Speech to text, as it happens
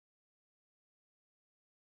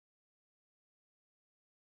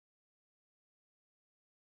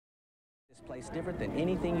Place different than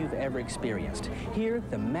anything you've ever experienced. Here,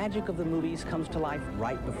 the magic of the movies comes to life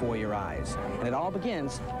right before your eyes. And it all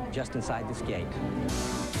begins just inside this gate.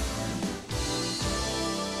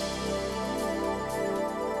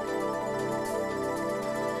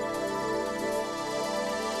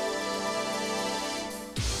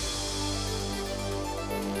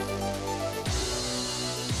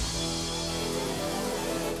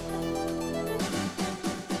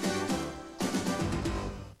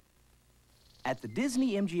 At the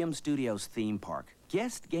Disney-MGM Studios theme park,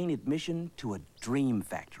 guests gain admission to a dream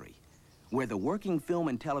factory, where the working film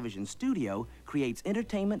and television studio creates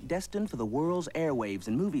entertainment destined for the world's airwaves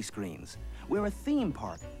and movie screens, where a theme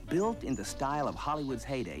park built in the style of Hollywood's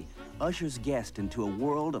heyday ushers guests into a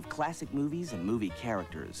world of classic movies and movie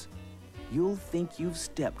characters. You'll think you've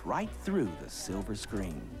stepped right through the silver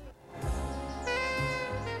screen.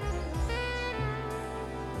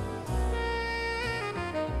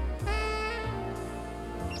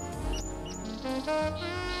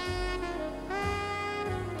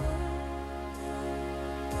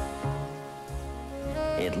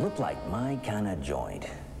 It looked like my kind of joint.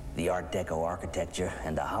 The Art Deco architecture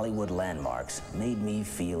and the Hollywood landmarks made me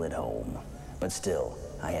feel at home. But still,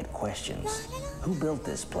 I had questions. Who built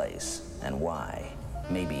this place and why?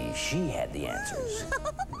 Maybe she had the answers.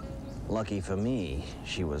 Lucky for me,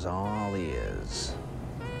 she was all ears.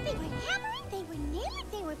 They were hammering, they were nailing,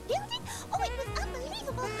 they were building. Oh, it was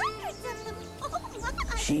unbelievable. Hundreds of them. Oh,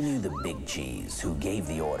 my. She knew the big cheese who gave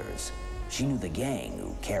the orders. She knew the gang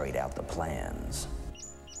who carried out the plans.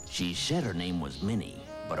 She said her name was Minnie,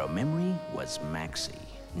 but her memory was Maxie.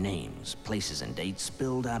 Names, places, and dates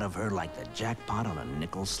spilled out of her like the jackpot on a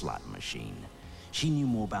nickel slot machine. She knew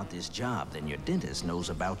more about this job than your dentist knows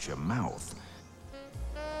about your mouth.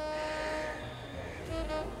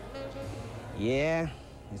 Yeah,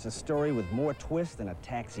 it's a story with more twists than a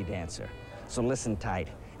taxi dancer. So listen tight,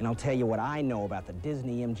 and I'll tell you what I know about the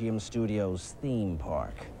Disney-MGM Studios theme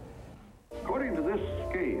park. According to this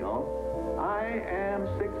scale, I am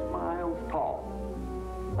 6 miles tall.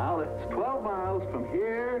 Now that's 12 miles from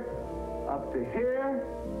here up to here,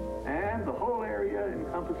 and the whole area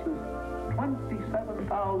encompasses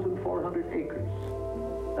 27,400 acres.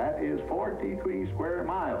 That is 43 square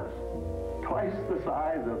miles, twice the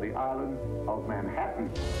size of the island of Manhattan.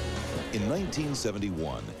 In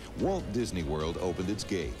 1971, Walt Disney World opened its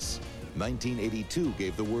gates. 1982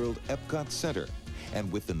 gave the world Epcot Center. And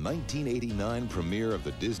with the 1989 premiere of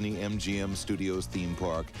the Disney-MGM Studios theme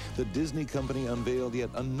park, the Disney Company unveiled yet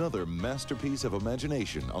another masterpiece of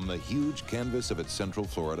imagination on the huge canvas of its Central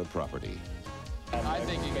Florida property. I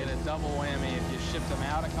think you get a double whammy if you ship them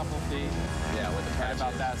out a couple feet. Yeah, with the patch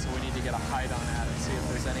about that, so we need to get a height on that and see if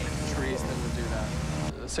there's any trees that would do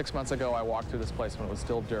that. 6 months ago, I walked through this place when it was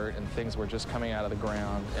still dirt and things were just coming out of the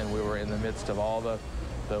ground, and we were in the midst of all the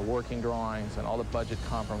working drawings and all the budget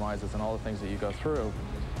compromises and all the things that you go through.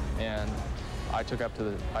 And I took a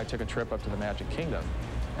trip up to the Magic Kingdom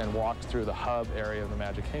and walked through the hub area of the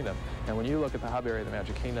Magic Kingdom. And when you look at the hub area of the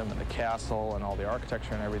Magic Kingdom and the castle and all the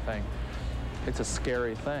architecture and everything, it's a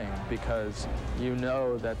scary thing because you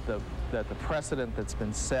know that the precedent that's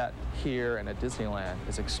been set here and at Disneyland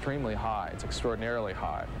is extremely high. It's extraordinarily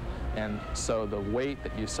high. And so the weight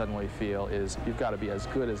that you suddenly feel is you've got to be as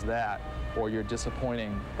good as that or you're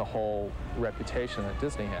disappointing the whole reputation that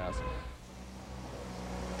Disney has.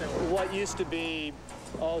 What used to be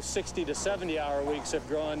 60 to 70-hour weeks have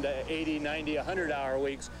grown to 80, 90, 100-hour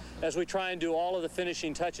weeks as we try and do all of the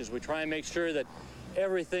finishing touches. We try and make sure that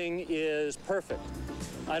everything is perfect.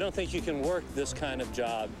 I don't think you can work this kind of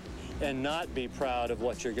job and not be proud of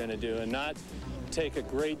what you're going to do and not take a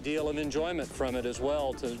great deal of enjoyment from it as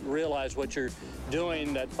well, to realize what you're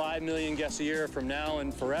doing that 5 million guests a year from now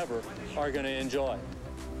and forever are going to enjoy.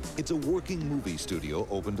 It's a working movie studio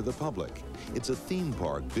open to the public. It's a theme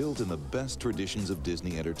park built in the best traditions of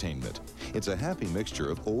Disney entertainment. It's a happy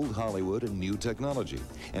mixture of old Hollywood and new technology.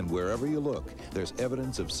 And wherever you look, there's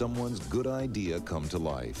evidence of someone's good idea come to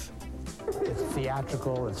life. It's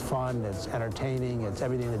theatrical, it's fun, it's entertaining, it's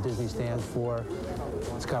everything that Disney stands for.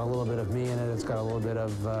 It's got a little bit of me in it, it's got a little bit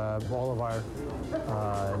of all of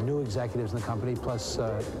our new executives in the company, plus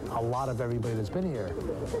a lot of everybody that's been here.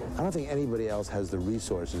 I don't think anybody else has the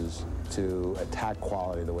resources to attack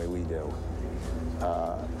quality the way we do.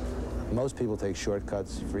 Most people take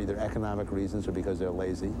shortcuts for either economic reasons or because they're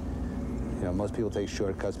lazy. You know, most people take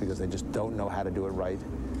shortcuts because they just don't know how to do it right.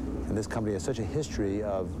 And this company has such a history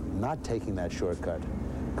of not taking that shortcut,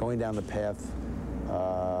 going down the path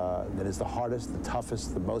that is the hardest, the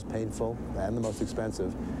toughest, the most painful, and the most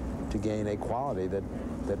expensive to gain a quality that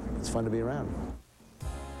it's fun to be around.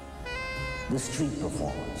 The street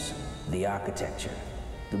performance, the architecture,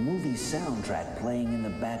 the movie soundtrack playing in the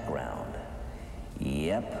background.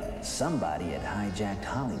 Yep, somebody had hijacked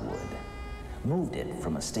Hollywood, moved it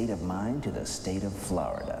from a state of mind to the state of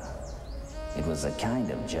Florida. It was the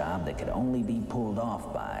kind of job that could only be pulled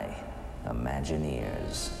off by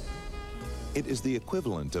Imagineers. It is the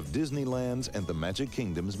equivalent of Disneyland's and the Magic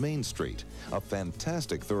Kingdom's Main Street, a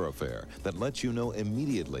fantastic thoroughfare that lets you know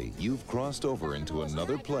immediately you've crossed over into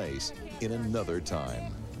another place in another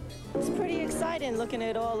time. It's pretty exciting looking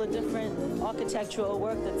at all the different architectural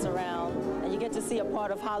work that's around, and you get to see a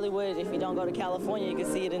part of Hollywood. If you don't go to California, you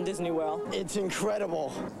can see it in Disney World. It's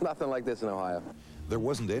incredible. Nothing like this in Ohio. There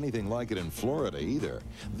wasn't anything like it in Florida either.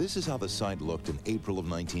 This is how the site looked in April of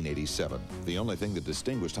 1987. The only thing that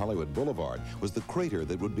distinguished Hollywood Boulevard was the crater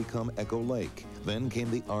that would become Echo Lake. Then came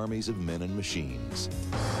the armies of men and machines.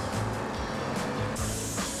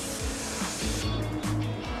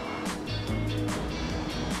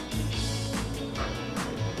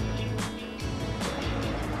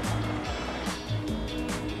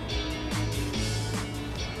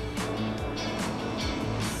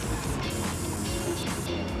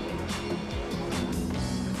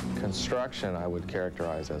 Construction I would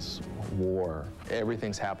characterize as war.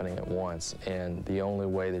 Everything's happening at once, and the only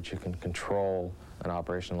way that you can control an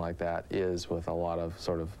operation like that is with a lot of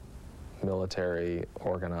sort of military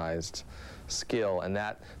organized skill, and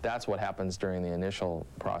that's what happens during the initial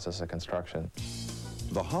process of construction.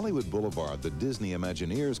 The Hollywood Boulevard that Disney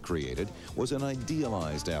Imagineers created was an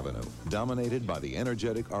idealized avenue, dominated by the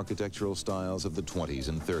energetic architectural styles of the 20s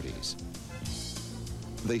and 30s.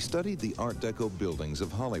 They studied the Art Deco buildings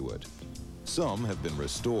of Hollywood. Some have been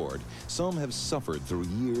restored, some have suffered through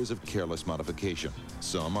years of careless modification.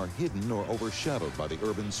 Some are hidden or overshadowed by the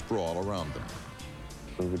urban sprawl around them.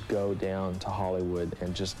 We would go down to Hollywood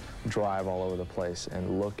and just drive all over the place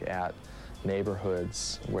and look at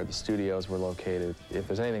neighborhoods where the studios were located. If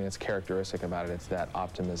there's anything that's characteristic about it, it's that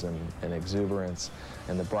optimism and exuberance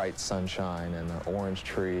and the bright sunshine and the orange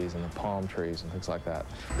trees and the palm trees and things like that.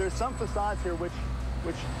 There's some facades here which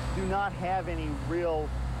do not have any real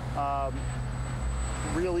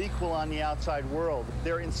equal on the outside world.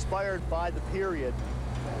 They're inspired by the period.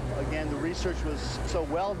 Again, the research was so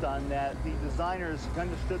well done that the designers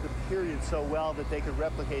understood the period so well that they could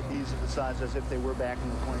replicate these facades as if they were back in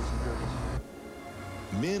the 20s and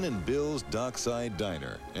 30s. Min and Bill's Dockside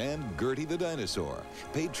Diner and Gertie the Dinosaur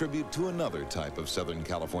paid tribute to another type of Southern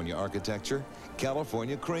California architecture,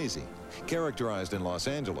 California Crazy, characterized in Los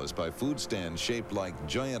Angeles by food stands shaped like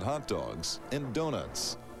giant hot dogs and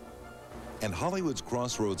donuts. And Hollywood's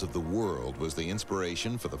Crossroads of the World was the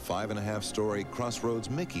inspiration for the 5.5-story Crossroads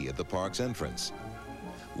Mickey at the park's entrance.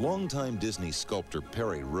 Longtime Disney sculptor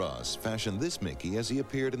Perry Russ fashioned this Mickey as he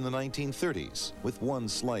appeared in the 1930s, with one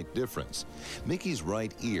slight difference. Mickey's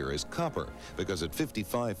right ear is copper because at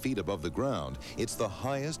 55 feet above the ground, it's the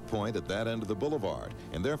highest point at that end of the boulevard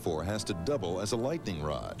and therefore has to double as a lightning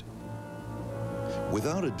rod.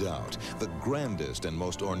 Without a doubt, the grandest and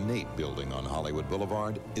most ornate building on Hollywood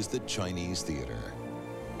Boulevard is the Chinese Theater.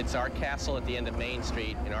 It's our castle at the end of Main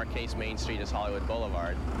Street. In our case, Main Street is Hollywood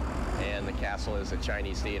Boulevard, and the castle is a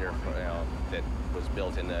Chinese theater that was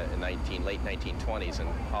built in the late 1920s in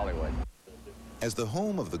Hollywood. As the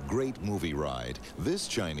home of the great movie ride, this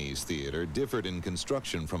Chinese theater differed in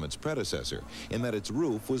construction from its predecessor in that its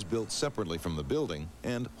roof was built separately from the building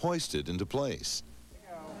and hoisted into place.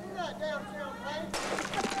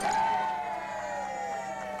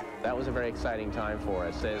 That was a very exciting time for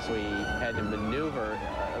us as we had to maneuver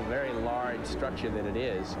a very large structure that it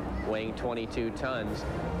is, weighing 22 tons,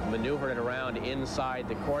 maneuver it around inside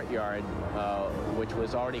the courtyard, which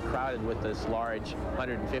was already crowded with this large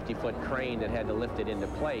 150-foot crane that had to lift it into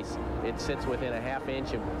place. It sits within a half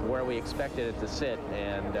inch of where we expected it to sit,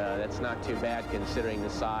 and that's not too bad considering the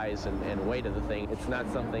size and weight of the thing. It's not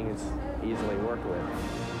something that's easily worked with.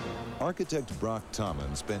 Architect Brock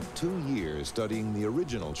Tommen spent 2 years studying the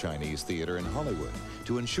original Chinese theater in Hollywood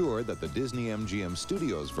to ensure that the Disney-MGM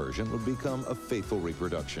Studios version would become a faithful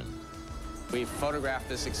reproduction. We've photographed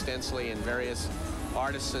this extensively, and various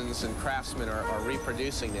artisans and craftsmen are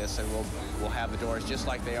reproducing this, and we'll have the doors just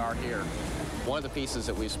like they are here. One of the pieces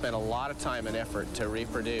that we've spent a lot of time and effort to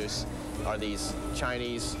reproduce are these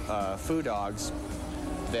Chinese food dogs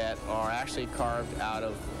that are actually carved out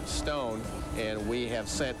of stone, and we have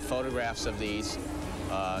sent photographs of these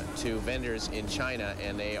to vendors in China,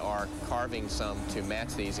 and they are carving some to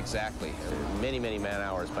match these exactly. Many, many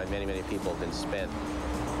man-hours by many, many people have been spent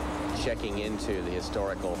checking into the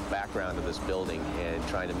historical background of this building and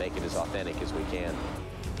trying to make it as authentic as we can.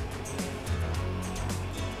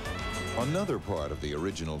 Another part of the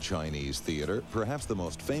original Chinese theater, perhaps the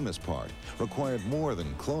most famous part, required more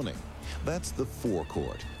than cloning. That's the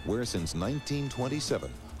forecourt, where since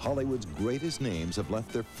 1927, Hollywood's greatest names have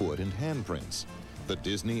left their foot and handprints. The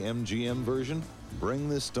Disney-MGM version? Bring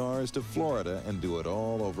the stars to Florida and do it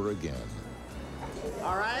all over again.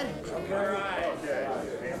 All right? Okay. All right. Okay.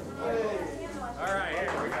 All right,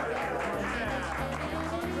 here we go.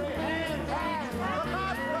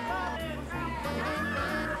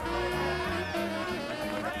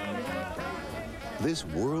 This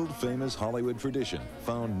world-famous Hollywood tradition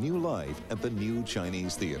found new life at the new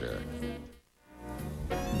Chinese theater.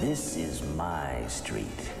 This is my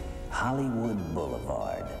street, Hollywood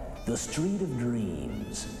Boulevard, the street of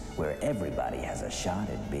dreams, where everybody has a shot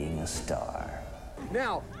at being a star.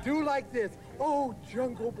 Now, do like this. Oh,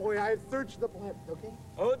 Jungle Boy, I have searched the planet, okay?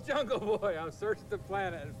 Oh, Jungle Boy, I've searched the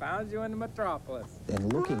planet and found you in the metropolis.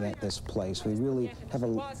 And looking at this place, we really have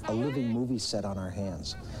a living movie set on our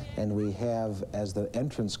hands. And we have, as the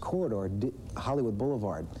entrance corridor, Hollywood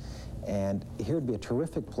Boulevard. And here would be a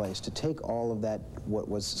terrific place to take all of that, what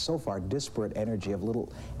was so far disparate energy of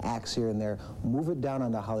little acts here and there, move it down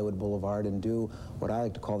onto Hollywood Boulevard and do what I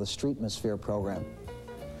like to call the Streetmosphere program.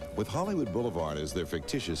 With Hollywood Boulevard as their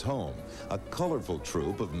fictitious home, a colorful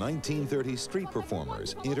troupe of 1930s street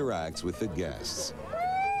performers interacts with the guests.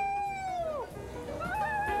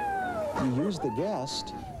 You use the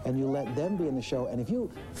guest and you let them be in the show, and if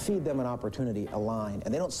you feed them an opportunity, a line,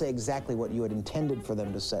 and they don't say exactly what you had intended for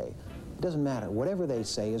them to say, it doesn't matter. Whatever they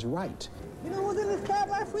say is right. You know who was in this cab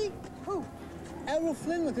last week? Who? Errol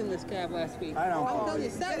Flynn was in this cab last week. I don't know.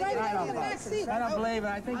 I don't believe it.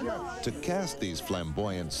 I think you're... To cast these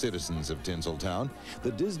flamboyant citizens of Tinseltown, the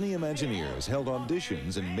Disney Imagineers held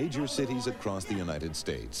auditions in major cities across the United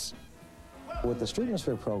States. With the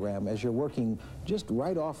Streetmosphere program, as you're working just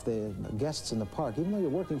right off the guests in the park, even though you're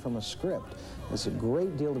working from a script, there's a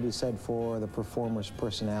great deal to be said for the performer's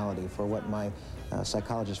personality, for what my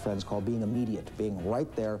psychologist friends call being immediate, being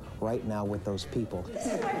right there, right now with those people. This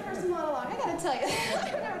is my first monologue, I gotta tell you.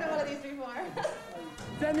 I've never done one of these before.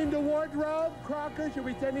 Send into wardrobe, Crocker, should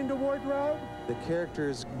we send into wardrobe? The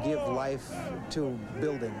characters give life to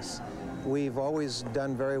buildings. We've always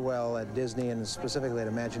done very well at Disney and specifically at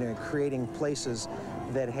Imagineering, creating places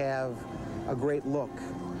that have a great look.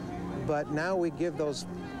 But now we give those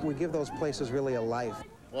places really a life.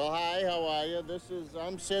 Well, hi, how are you?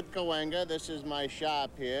 I'm Sid Kawenga. This is my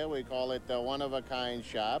shop here. We call it the one-of-a-kind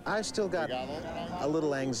shop. I still got a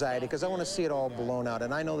little anxiety because I want to see it all blown out.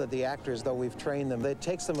 And I know that the actors, though we've trained them, it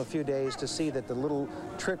takes them a few days to see that the little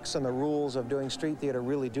tricks and the rules of doing street theater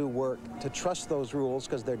really do work, to trust those rules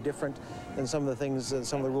because they're different than some of the things,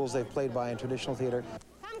 some of the rules they've played by in traditional theater.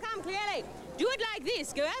 Come clearly. Do it like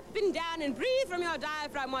this. Go up and down and breathe from your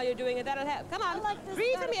diaphragm while you're doing it. That'll help. Come on.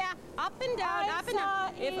 Breathe from here. Up and down, up and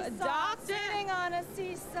down. If a doctor... Sitting on a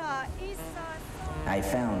seesaw, I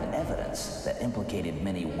found evidence that implicated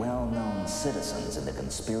many well-known citizens in the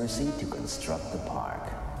conspiracy to construct the park.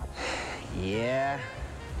 Yeah,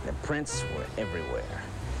 the prints were everywhere.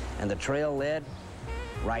 And the trail led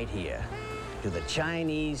right here to the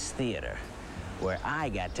Chinese theater, where I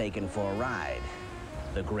got taken for a ride.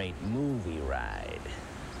 The great movie ride.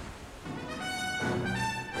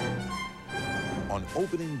 On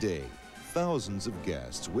opening day, thousands of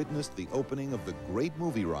guests witnessed the opening of the great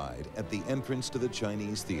movie ride at the entrance to the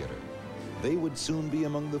Chinese theater. They would soon be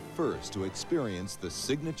among the first to experience the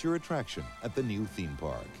signature attraction at the new theme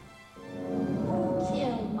park. Who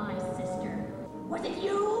killed my sister? Was it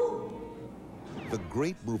you? The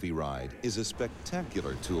Great Movie Ride is a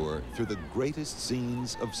spectacular tour through the greatest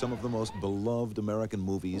scenes of some of the most beloved American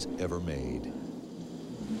movies ever made.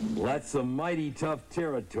 That's some mighty tough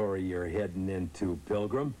territory you're heading into,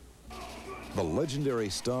 Pilgrim. The legendary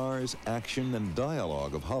stars, action, and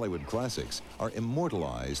dialogue of Hollywood classics are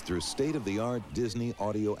immortalized through state-of-the-art Disney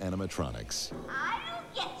audio animatronics. I'll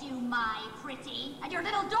get you, my pretty, and your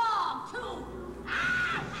little dog, too.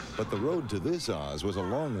 But the road to this Oz was a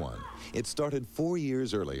long one. It started 4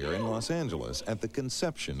 years earlier in Los Angeles at the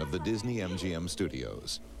conception of the Disney-MGM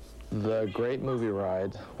Studios. The Great Movie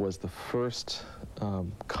Ride was the first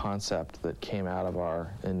concept that came out of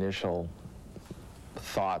our initial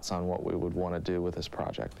thoughts on what we would want to do with this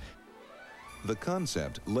project. The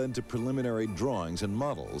concept led to preliminary drawings and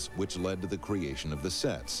models, which led to the creation of the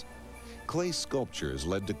sets. Clay sculptures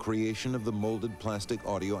led to creation of the molded plastic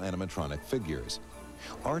audio animatronic figures.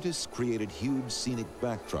 Artists created huge scenic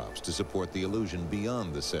backdrops to support the illusion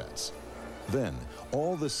beyond the sets. Then,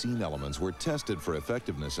 all the scene elements were tested for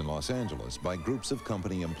effectiveness in Los Angeles by groups of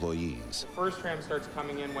company employees. The first tram starts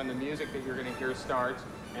coming in when the music that you're going to hear starts,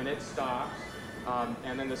 and it stops.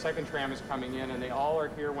 and then the second tram is coming in, and they all are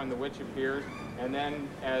here when the witch appears, and then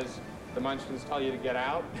as the Munchkins tell you to get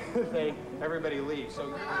out, everybody leaves.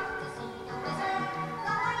 So.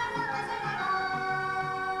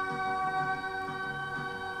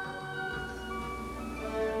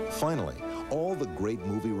 Finally, all the great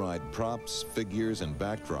movie ride props, figures, and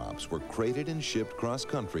backdrops were crated and shipped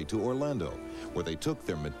cross-country to Orlando, where they took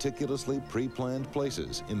their meticulously pre-planned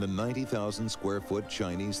places in the 90,000-square-foot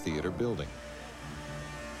Chinese theater building.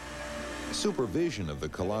 Supervision of the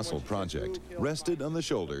colossal project rested on the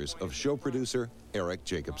shoulders of show producer Eric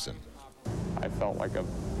Jacobson. I felt like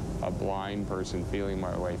a blind person feeling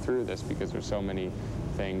my way through this because there's so many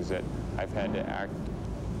things that I've had to act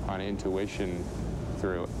on intuition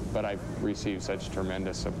through, but I've received such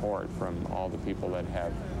tremendous support from all the people that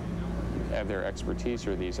have their expertise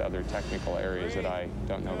or these other technical areas that I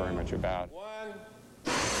don't know very much about.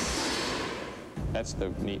 That's the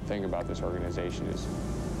neat thing about this organization, is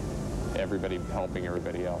everybody helping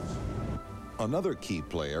everybody else. Another key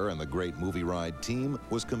player in the Great Movie Ride team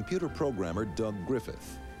was computer programmer Doug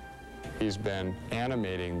Griffith. He's been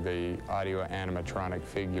animating the audio animatronic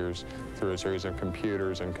figures through a series of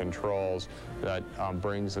computers and controls that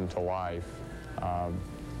brings them to life.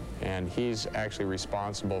 And he's actually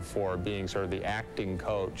responsible for being sort of the acting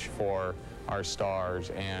coach for our stars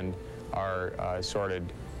and our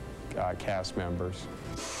assorted cast members.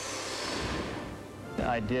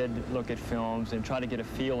 I did look at films and try to get a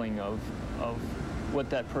feeling of what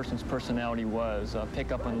that person's personality was,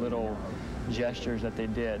 pick up on little gestures that they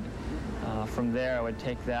did. From there, I would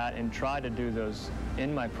take that and try to do those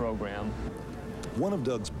in my program. One of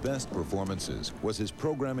Doug's best performances was his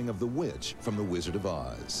programming of the witch from The Wizard of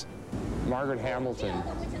Oz. Margaret Hamilton,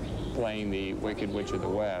 playing the Wicked Witch of the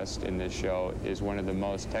West in this show, is one of the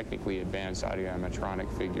most technically advanced audio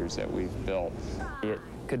animatronic figures that we've built. It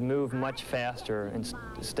could move much faster and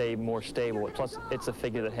stay more stable. Plus, it's a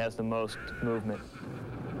figure that has the most movement.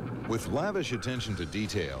 With lavish attention to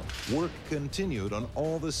detail, work continued on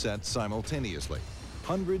all the sets simultaneously.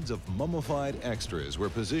 Hundreds of mummified extras were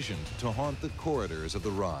positioned to haunt the corridors of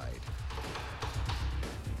the ride.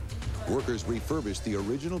 Workers refurbished the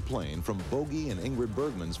original plane from Bogey and Ingrid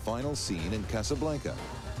Bergman's final scene in Casablanca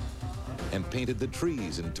and painted the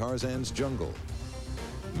trees in Tarzan's jungle.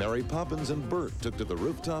 Mary Poppins and Bert took to the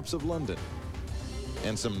rooftops of London,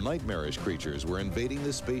 and some nightmarish creatures were invading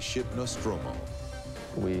the spaceship Nostromo.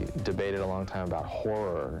 We debated a long time about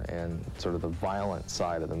horror and sort of the violent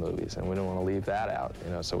side of the movies, and we didn't want to leave that out,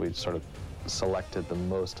 so we sort of selected the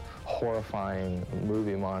most horrifying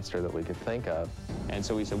movie monster that we could think of. And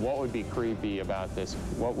so we said, what would be creepy about this?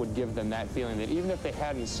 What would give them that feeling that even if they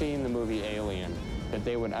hadn't seen the movie Alien, that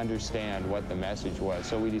they would understand what the message was?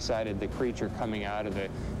 So we decided the creature coming out of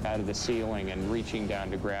the ceiling and reaching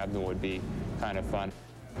down to grab them would be kind of fun.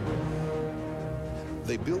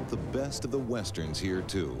 They built the best of the Westerns here,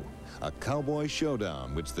 too. A cowboy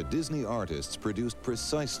showdown which the Disney artists produced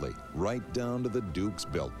precisely, right down to the Duke's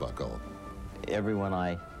belt buckle. Everyone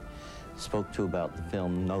I spoke to about the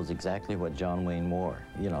film knows exactly what John Wayne wore.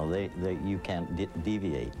 You can't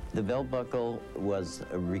deviate. The belt buckle was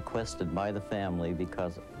requested by the family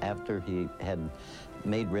because after he had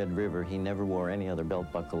made Red River, he never wore any other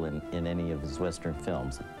belt buckle in any of his Western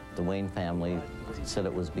films. The Wayne family said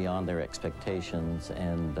it was beyond their expectations,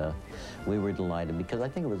 and we were delighted because I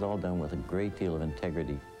think it was all done with a great deal of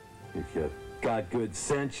integrity. If you got good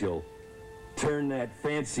sense, you'll turn that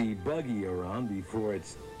fancy buggy around before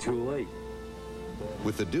it's too late.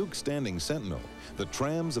 With the Duke standing sentinel, the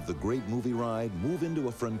trams of the Great Movie Ride move into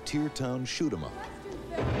a frontier town shoot-'em-up.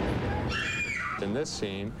 In this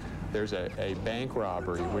scene, there's a bank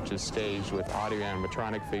robbery which is staged with audio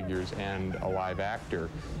animatronic figures and a live actor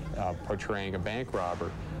portraying a bank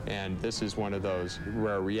robber. And this is one of those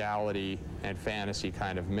where reality and fantasy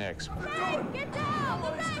kind of mix. Get down! The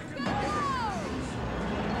bank's gonna go!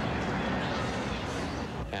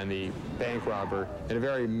 And the bank robber, in a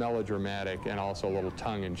very melodramatic and also a little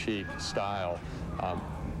tongue-in-cheek style,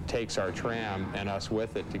 takes our tram and us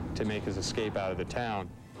with it to make his escape out of the town.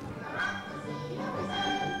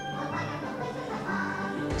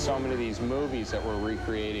 So many of these movies that we're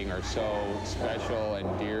recreating are so special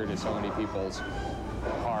and dear to so many people's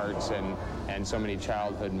hearts and so many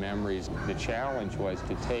childhood memories. The challenge was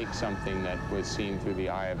to take something that was seen through the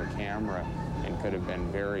eye of a camera and could have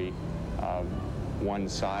been very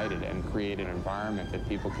one-sided and create an environment that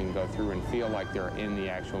people can go through and feel like they're in the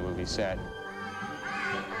actual movie set.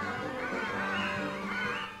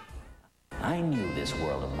 I knew this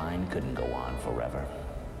world of mine couldn't go on forever.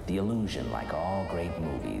 The illusion, like all great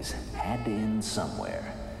movies, had to end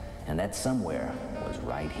somewhere, and that somewhere was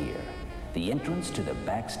right here, the entrance to the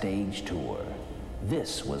backstage tour.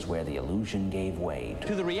 This was where the illusion gave way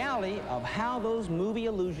to the reality of how those movie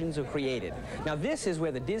illusions are created. Now this is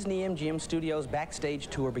where the Disney-MGM Studios backstage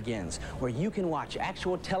tour begins, where you can watch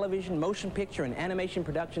actual television, motion picture, and animation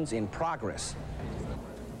productions in progress.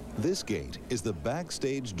 This gate is the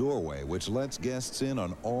backstage doorway which lets guests in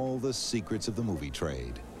on all the secrets of the movie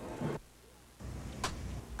trade.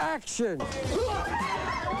 Action!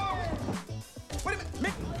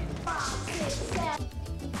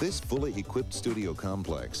 This fully equipped studio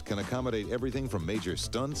complex can accommodate everything from major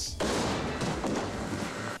stunts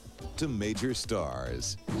to major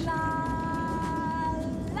stars.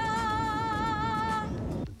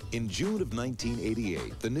 In June of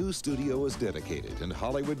 1988, the new studio was dedicated and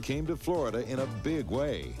Hollywood came to Florida in a big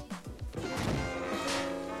way.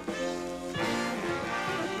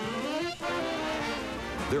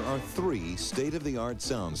 There are 3 state-of-the-art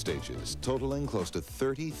sound stages totaling close to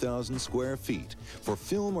 30,000 square feet for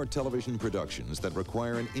film or television productions that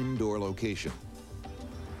require an indoor location.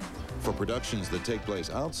 For productions that take place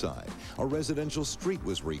outside, a residential street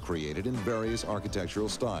was recreated in various architectural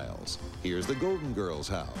styles. Here's the Golden Girls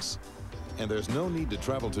house. And there's no need to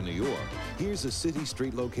travel to New York. Here's a city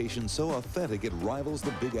street location so authentic it rivals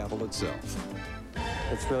the Big Apple itself.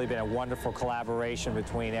 It's really been a wonderful collaboration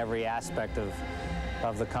between every aspect of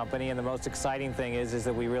the company, and the most exciting thing is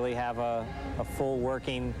that we really have a full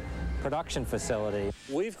working production facility.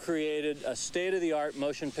 We've created a state-of-the-art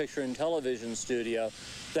motion picture and television studio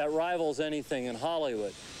that rivals anything in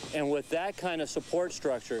Hollywood. And with that kind of support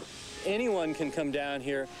structure, anyone can come down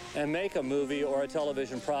here and make a movie or a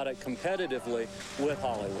television product competitively with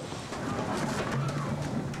Hollywood.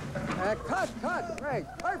 Cut, Greg,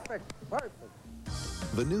 perfect.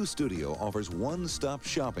 The new studio offers one-stop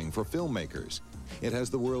shopping for filmmakers. It has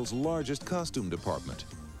the world's largest costume department,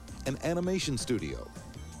 an animation studio,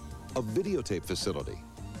 a videotape facility,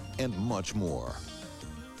 and much more.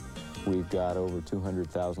 We've got over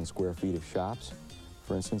 200,000 square feet of shops,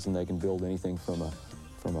 for instance, and they can build anything from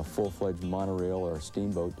a full-fledged monorail or a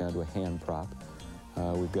steamboat down to a hand prop.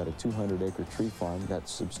 We've got a 200-acre tree farm that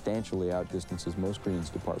substantially outdistances most greens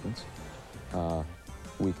departments.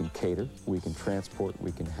 We can cater, we can transport,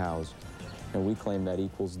 we can house, and we claim that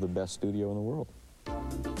equals the best studio in the world.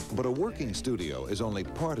 But a working studio is only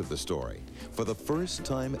part of the story. For the first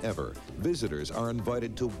time ever, visitors are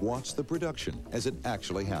invited to watch the production as it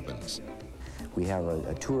actually happens. We have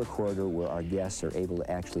a tour corridor where our guests are able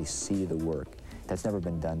to actually see the work. That's never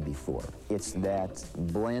been done before. It's that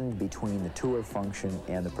blend between the tour function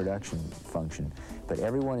and the production function, but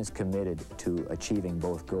everyone is committed to achieving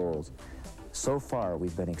both goals. So far,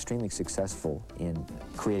 we've been extremely successful in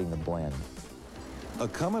creating the blend.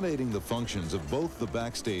 Accommodating the functions of both the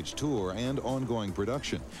backstage tour and ongoing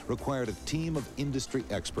production required a team of industry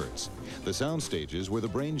experts. The sound stages were the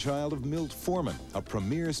brainchild of Milt Forman, a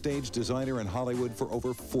premier stage designer in Hollywood for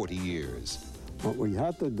over 40 years. What we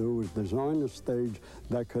had to do was design a stage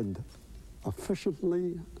that could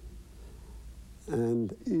efficiently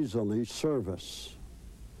and easily service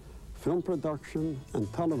film production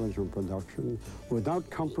and television production without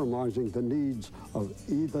compromising the needs of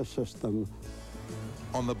either system.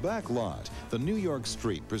 On the back lot, the New York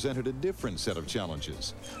street presented a different set of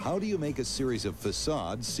challenges. How do you make a series of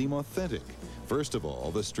facades seem authentic? First of all,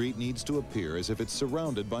 the street needs to appear as if it's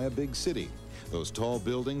surrounded by a big city. Those tall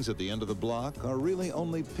buildings at the end of the block are really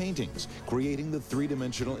only paintings, creating the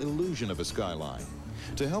three-dimensional illusion of a skyline.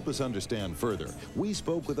 To help us understand further, we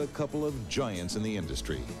spoke with a couple of giants in the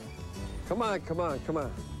industry. Come on.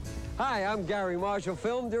 Hi, I'm Gary Marshall,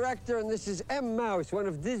 film director, and this is M. Mouse, one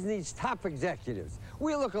of Disney's top executives.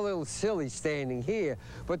 We look a little silly standing here,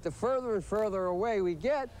 but the further and further away we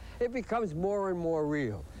get, it becomes more and more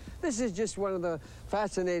real. This is just one of the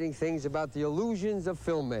fascinating things about the illusions of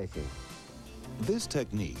filmmaking. This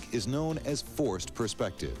technique is known as forced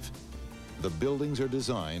perspective. The buildings are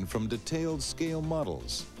designed from detailed scale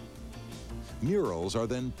models. Murals are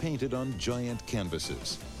then painted on giant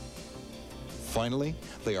canvases. Finally,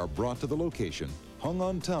 they are brought to the location, hung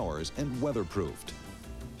on towers, and weatherproofed.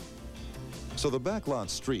 So the backlot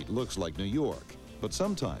street looks like New York, but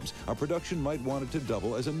sometimes a production might want it to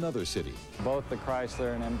double as another city. Both the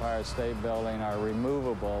Chrysler and Empire State Building are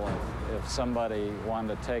removable if somebody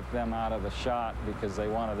wanted to take them out of the shot because they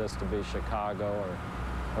wanted this to be Chicago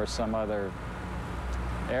or some other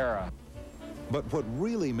era. But what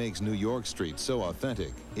really makes New York Street so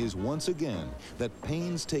authentic is, once again, that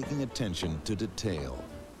painstaking attention to detail.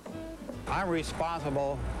 I'm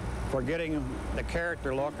responsible for getting the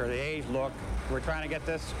character look or the age look. We're trying to get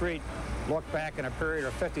this street look back in a period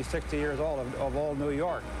of 50, 60 years old of old New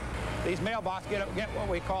York. These mailboxes get what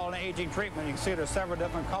we call an aging treatment. You can see there's several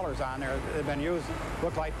different colors on there. They've been used,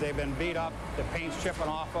 look like they've been beat up. The paint's chipping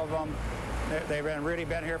off of them. They've really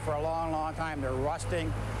been here for a long, long time. They're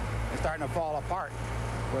rusting and starting to fall apart.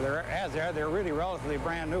 Well, they're really relatively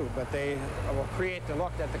brand new, but they will create the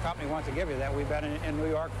look that the company wants to give you, that we've been in New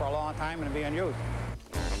York for a long time and being used.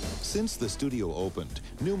 Since the studio opened,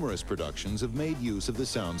 numerous productions have made use of the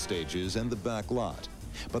sound stages and the back lot.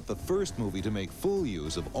 But the first movie to make full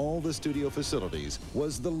use of all the studio facilities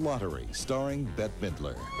was The Lottery, starring Bette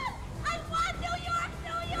Midler. I won New York,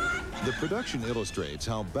 New York! The production illustrates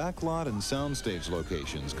how backlot and soundstage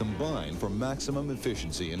locations combine for maximum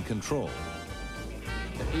efficiency and control.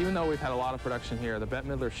 Even though we've had a lot of production here, the Bette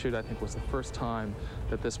Midler shoot, I think, was the first time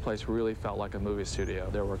that this place really felt like a movie studio.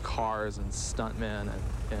 There were cars and stuntmen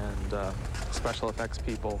and special effects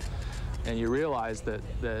people. And you realize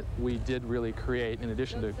that we did really create, in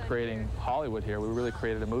addition to creating Hollywood here, we really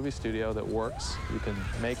created a movie studio that works. You can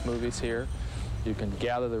make movies here. You can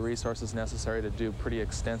gather the resources necessary to do pretty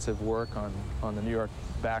extensive work on the New York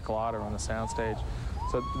backlot or on the soundstage.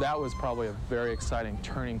 So that was probably a very exciting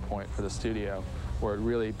turning point for the studio, where it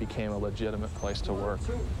really became a legitimate place to work.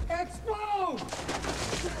 Explode!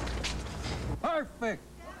 Perfect!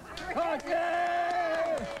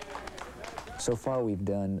 Okay! So far we've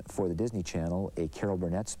done for the Disney Channel a Carol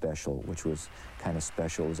Burnett special, which was kind of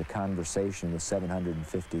special. It was a conversation with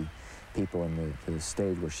 750 people in the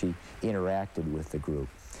stage where she interacted with the group.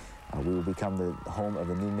 We will become the home of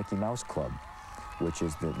the new Mickey Mouse Club, which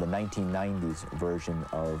is the 1990s version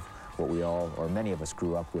of what we all, or many of us,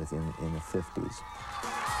 grew up with in the 50s.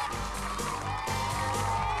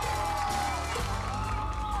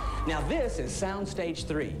 Now this is Soundstage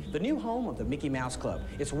 3, the new home of the Mickey Mouse Club.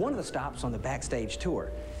 It's one of the stops on the backstage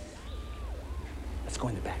tour. Let's go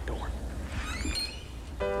in the back door.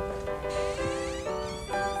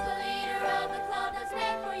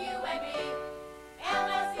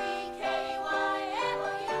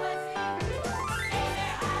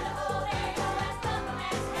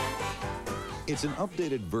 It's an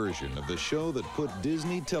updated version of the show that put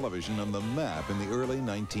Disney television on the map in the early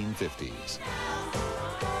 1950s.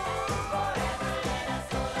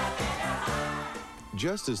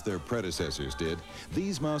 Just as their predecessors did,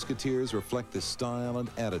 these Mouseketeers reflect the style and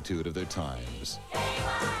attitude of their times.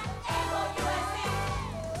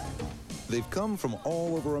 They've come from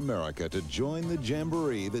all over America to join the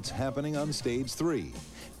jamboree that's happening on Stage 3.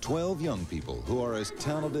 12 young people who are as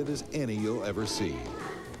talented as any you'll ever see.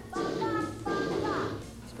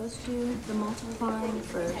 Supposed to do the multiplying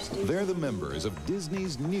first. They're the members of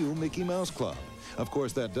Disney's new Mickey Mouse Club. Of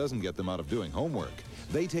course, that doesn't get them out of doing homework.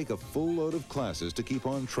 They take a full load of classes to keep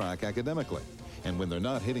on track academically. And when they're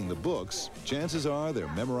not hitting the books, chances are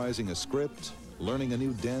they're memorizing a script, learning a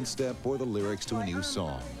new dance step, or the lyrics to a new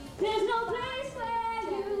song. There's no place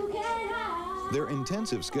where you can hide. Their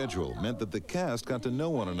intensive schedule meant that the cast got to know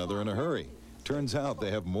one another in a hurry. Turns out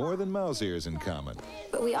they have more than mouse ears in common.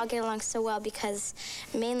 But we all get along so well because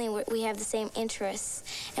mainly we have the same interests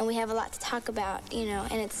and we have a lot to talk about, you know,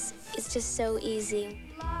 and it's just so easy.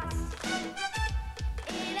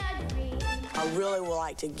 I really would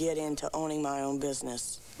like to get into owning my own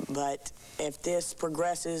business, but if this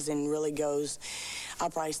progresses and really goes,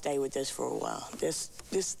 I'll probably stay with this for a while.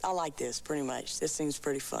 I like this pretty much. This seems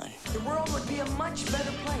pretty fun. The world would be a much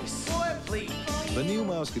better place. Boy, please. The new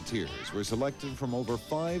Mouseketeers were selected from over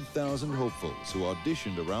 5,000 hopefuls who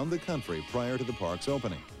auditioned around the country prior to the park's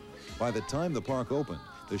opening. By the time the park opened,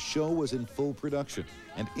 the show was in full production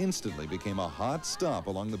and instantly became a hot stop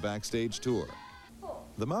along the backstage tour.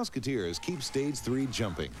 The Mouseketeers keep Stage 3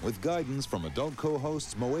 jumping with guidance from adult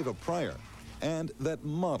co-hosts Moeva Pryor and that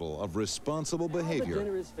model of responsible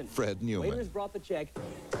behavior, Fred Newman. Waiters brought the check.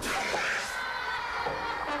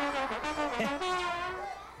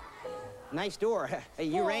 Nice door. Hey,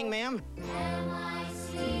 you rang, ma'am?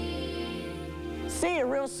 See you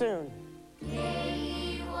real soon.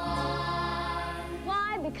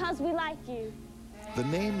 Why? Because we like you. The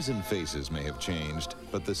names and faces may have changed,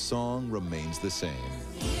 but the song remains the same.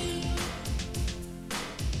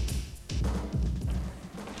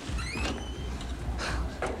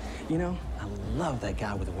 You know, I love that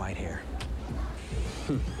guy with the white hair.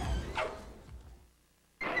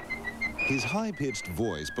 His high-pitched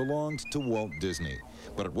voice belonged to Walt Disney,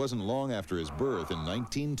 but it wasn't long after his birth in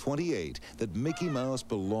 1928 that Mickey Mouse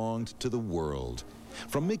belonged to the world.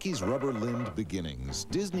 From Mickey's rubber-limbed beginnings,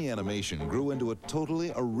 Disney animation grew into a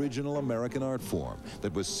totally original American art form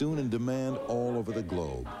that was soon in demand all over the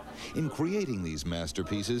globe. In creating these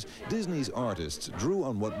masterpieces, Disney's artists drew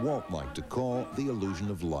on what Walt liked to call the illusion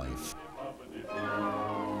of life.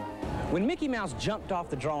 When Mickey Mouse jumped off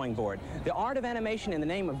the drawing board, the art of animation in the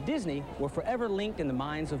name of Disney were forever linked in the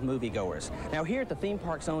minds of moviegoers. Now here at the theme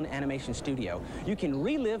park's own animation studio, you can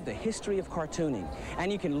relive the history of cartooning,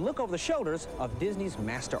 and you can look over the shoulders of Disney's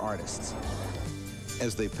master artists.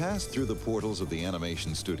 As they pass through the portals of the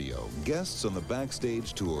animation studio, guests on the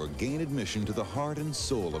backstage tour gain admission to the heart and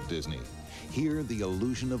soul of Disney. Here, the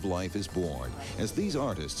illusion of life is born, as these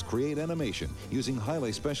artists create animation using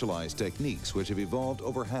highly specialized techniques which have evolved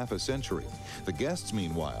over half a century. The guests,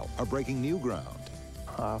 meanwhile, are breaking new ground.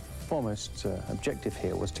 Our foremost objective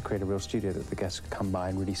here was to create a real studio that the guests could come by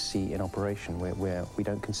and really see in operation, where we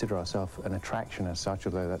don't consider ourselves an attraction as such,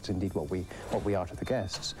 although that's indeed what we are to the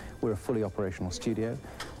guests. We're a fully operational studio.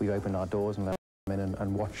 We've opened our doors and let them in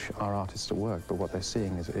and watch our artists at work, but what they're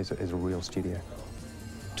seeing is a real studio.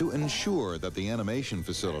 To ensure that the animation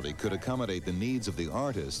facility could accommodate the needs of the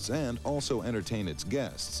artists and also entertain its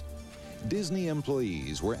guests, Disney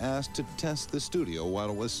employees were asked to test the studio while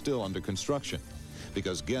it was still under construction.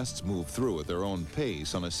 Because guests moved through at their own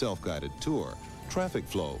pace on a self-guided tour, traffic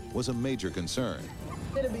flow was a major concern.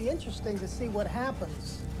 It'll be interesting to see what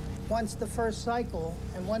happens once the first cycle,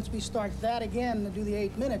 and once we start that again to do the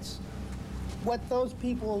 8 minutes, what those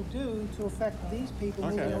people will do to affect these people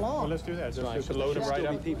moving along. Well, let's do that. Just load them right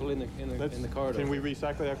up. People in the corridor. Can we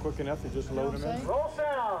recycle that quick enough to just load them in? Roll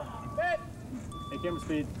sound. Hit. Hey, camera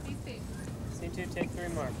speed. Scene 2, take 3,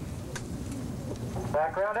 mark.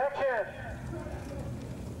 Background action.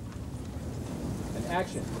 And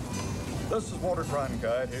action. This is Walter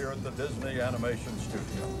Cronkite here at the Disney Animation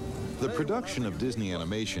Studio. The production of Disney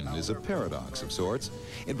animation is a paradox of sorts.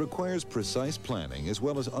 It requires precise planning as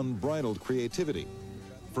well as unbridled creativity.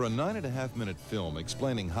 For a 9.5-minute film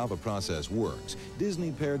explaining how the process works,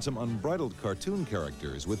 Disney paired some unbridled cartoon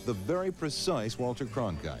characters with the very precise Walter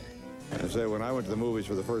Cronkite. I say when I went to the movies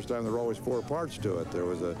for the first time, there were always 4 parts to it. There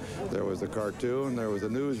was the cartoon, there was a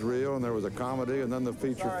newsreel, and there was a comedy, and then the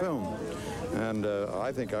feature film. And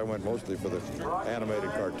I think I went mostly for the animated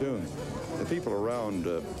cartoons. The people around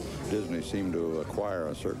Disney seem to acquire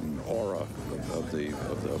a certain aura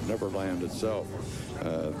of Neverland itself.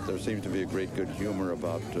 There seems to be a great good humor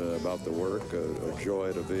about the work, a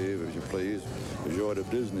joy to be, if you please, a joy to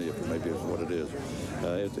Disney, if maybe is what it is.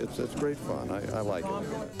 It's great fun. I like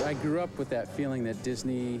it. I grew up with that feeling that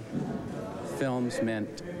Disney films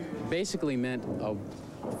basically meant a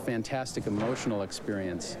fantastic emotional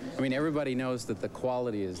experience. I mean, everybody knows that the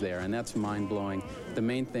quality is there, and that's mind-blowing. The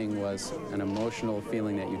main thing was an emotional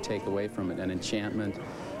feeling that you take away from it, an enchantment,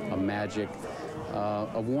 a magic,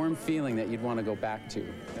 a warm feeling that you'd want to go back to.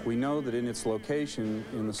 We know that in its location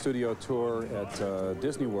in the studio tour at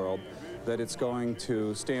Disney World, that it's going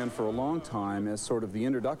to stand for a long time as sort of the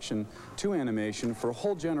introduction to animation for a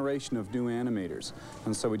whole generation of new animators.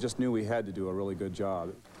 And so we just knew we had to do a really good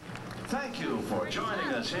job. Thank you for joining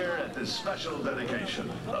us here at this special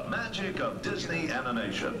dedication, The Magic of Disney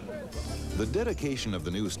Animation. The dedication of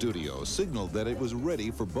the new studio signaled that it was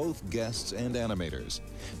ready for both guests and animators.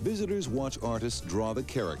 Visitors watch artists draw the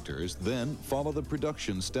characters, then follow the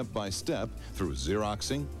production step by step through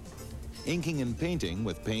Xeroxing, inking and painting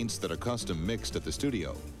with paints that are custom mixed at the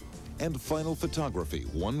studio, and final photography,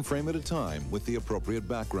 1 frame at a time with the appropriate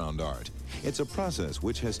background art. It's a process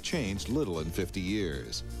which has changed little in 50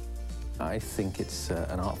 years. I think it's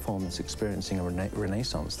an art form that's experiencing a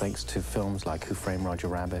renaissance thanks to films like Who Framed Roger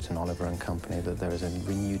Rabbit and Oliver and Company, that there is a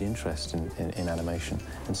renewed interest in animation.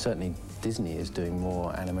 And certainly Disney is doing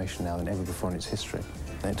more animation now than ever before in its history.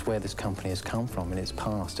 And it's where this company has come from in its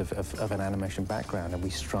past of an animation background, and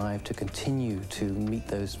we strive to continue to meet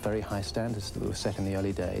those very high standards that were set in the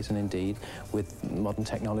early days, and indeed with modern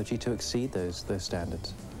technology to exceed those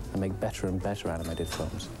standards and make better and better animated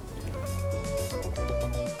films.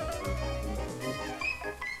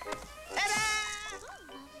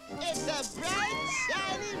 It's a bright,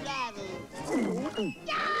 shiny rabbit.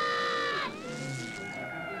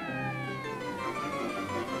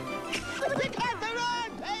 Pick up the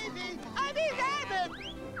road, baby! I mean rabbit!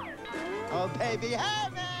 Oh, baby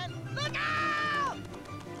Herman! Look out!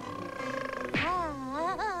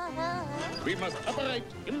 We must operate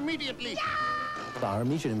immediately. Our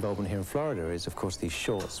immediate involvement here in Florida is, of course, these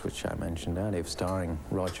shorts, which I mentioned earlier, starring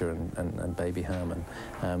Roger and Baby Herman.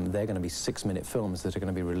 They're going to be 6-minute films that are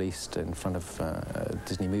going to be released in front of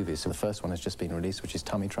Disney movies. So the first one has just been released, which is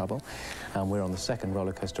Tummy Trouble, and we're on the second,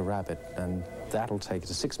 Roller Coaster Rabbit, and that'll take,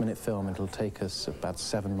 it's a 6-minute film, and it'll take us about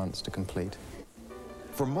 7 months to complete.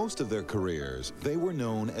 For most of their careers, they were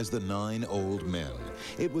known as the 9 Old Men.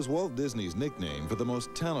 It was Walt Disney's nickname for the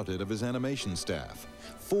most talented of his animation staff.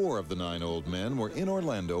 4 of the 9 Old Men were in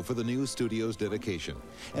Orlando for the new studio's dedication.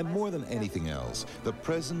 And more than anything else, the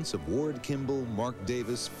presence of Ward Kimball, Mark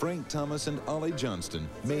Davis, Frank Thomas, and Ollie Johnston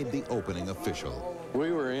made the opening official.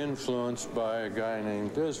 We were influenced by a guy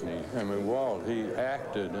named Disney. I mean, Walt, he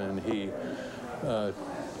acted and he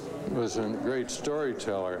was a great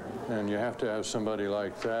storyteller, and you have to have somebody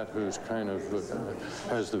like that who's kind of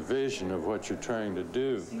has the vision of what you're trying to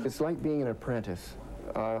do. It's like being an apprentice,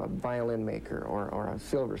 a violin maker or a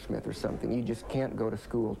silversmith or something. You just can't go to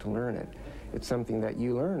school to learn it. It's something that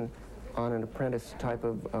you learn on an apprentice type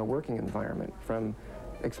of working environment from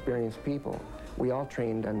experienced people. We all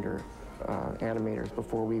trained under animators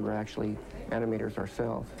before we were actually animators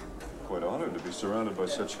ourselves. Quite honored to be surrounded by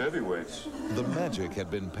such heavyweights. The magic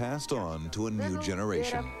had been passed on to a new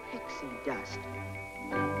generation. Pixie dust.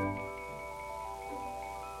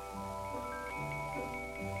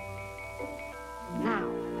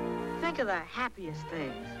 Now, think of the happiest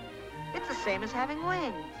things. It's the same as having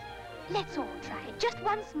wings. Let's all try it, just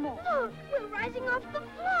once more. Look, we're rising off the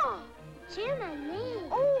floor. Jim and me.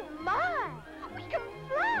 Oh, my. We can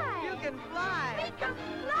fly. You can fly. We can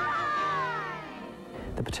fly.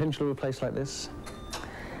 The potential of a place like this?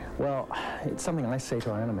 Well, it's something I say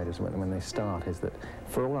to our animators when they start, is that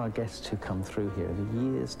for all our guests who come through here, in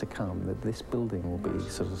the years to come, that this building will be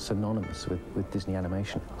sort of synonymous with Disney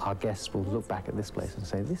animation. Our guests will look back at this place and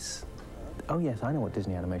say, oh yes, I know what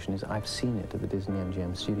Disney animation is. I've seen it at the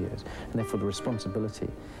Disney-MGM Studios. And therefore the responsibility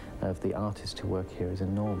of the artists who work here is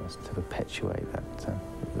enormous to perpetuate that,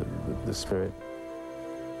 the spirit.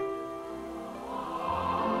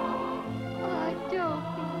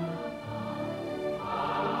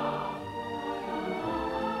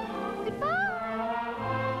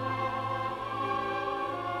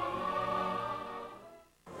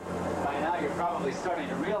 Starting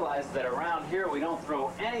to realize that around here we don't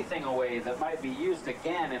throw anything away that might be used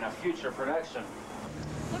again in a future production.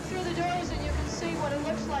 Look through the doors and you can see what it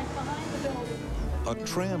looks like behind the building. A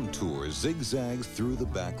tram tour zigzags through the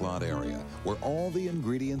backlot area, where all the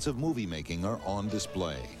ingredients of movie making are on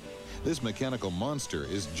display. This mechanical monster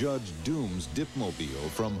is Judge Doom's Dipmobile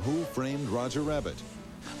from Who Framed Roger Rabbit.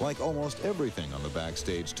 Like almost everything on the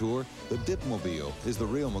backstage tour, the Dipmobile is the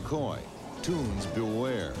real McCoy. Tunes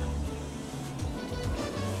beware.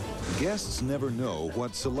 Guests never know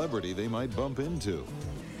what celebrity they might bump into.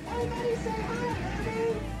 Everybody say hi,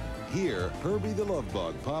 Herbie. Here, Herbie the Love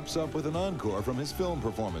Bug pops up with an encore from his film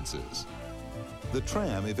performances. The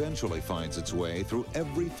tram eventually finds its way through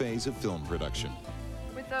every phase of film production.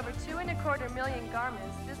 With over 2.25 million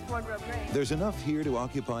garments, this wardrobe range. There's enough here to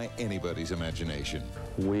occupy anybody's imagination.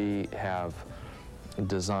 We have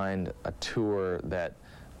designed a tour that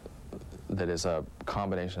is a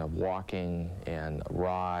combination of walking and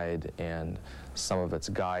ride, and some of it's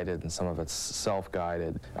guided and some of it's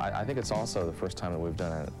self-guided. I think it's also the first time that we've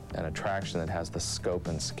done an attraction that has the scope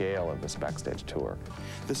and scale of this backstage tour.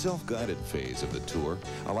 The self-guided phase of the tour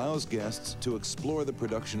allows guests to explore the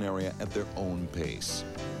production area at their own pace.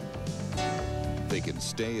 They can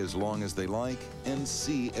stay as long as they like and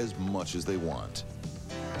see as much as they want.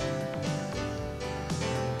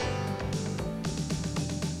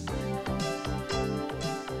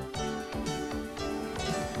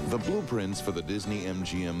 The blueprints for the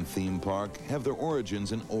Disney-MGM theme park have their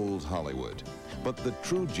origins in old Hollywood. But the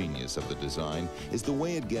true genius of the design is the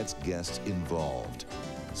way it gets guests involved.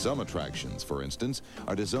 Some attractions, for instance,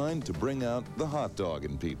 are designed to bring out the hot dog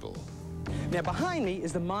in people. Now, behind me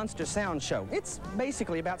is the Monster Sound Show. It's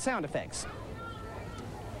basically about sound effects.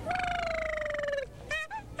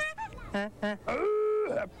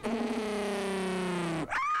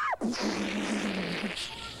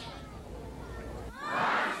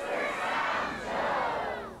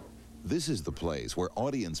 This is the place where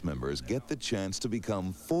audience members get the chance to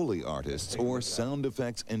become Foley artists or sound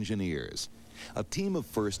effects engineers. A team of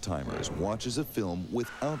first-timers watches a film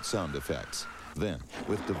without sound effects. Then,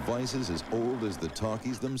 with devices as old as the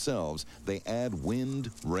talkies themselves, they add wind,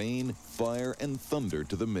 rain, fire, and thunder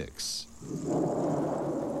to the mix.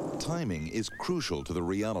 Timing is crucial to the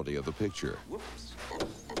reality of the picture.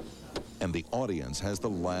 And the audience has the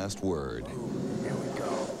last word. Here we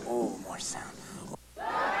go. Oh, more sound.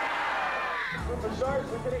 Superstars,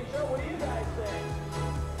 we're getting show. What do you guys think?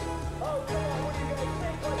 Oh, come on, what do you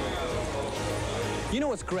guys think? You know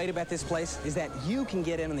what's great about this place is that you can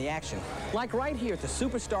get in on the action. Like right here at the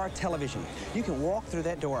Superstar Television. You can walk through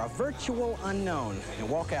that door, a virtual unknown, and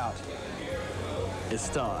walk out a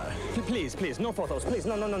star. Please, please, no photos, please.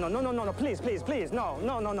 No, please, please, please. No.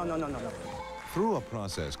 Through a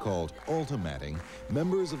process called ultimatting,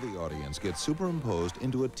 members of the audience get superimposed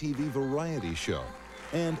into a TV variety show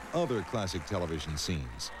and other classic television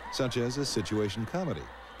scenes, such as a situation comedy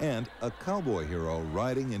and a cowboy hero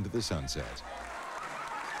riding into the sunset.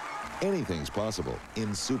 Anything's possible in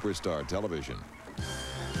superstar television.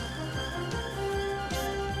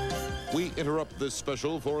 We interrupt this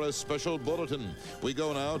special for a special bulletin. We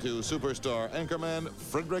go now to superstar anchorman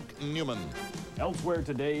Frederick Newman. Elsewhere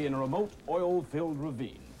today, in a remote oil-filled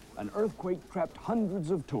ravine, an earthquake trapped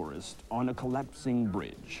hundreds of tourists on a collapsing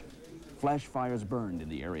bridge. Flash fires burned in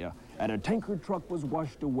the area, and a tanker truck was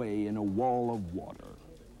washed away in a wall of water.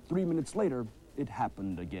 3 minutes later, it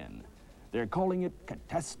happened again. They're calling it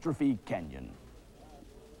Catastrophe Canyon.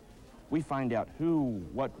 We find out who,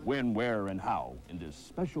 what, when, where, and how in this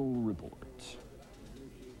special report.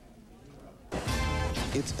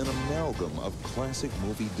 It's an amalgam of classic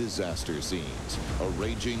movie disaster scenes. A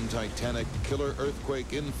raging Titanic killer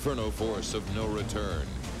earthquake inferno force of no return.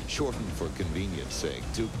 Shortened for convenience sake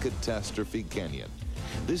to Catastrophe Canyon.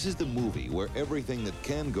 This is the movie where everything that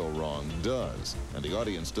can go wrong does. And the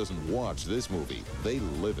audience doesn't watch this movie, they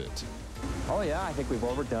live it. Oh yeah, I think we've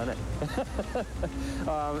overdone it.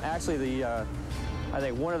 Actually, I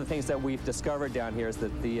think one of the things that we've discovered down here is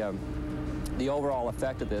that the overall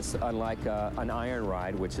effect of this, unlike an iron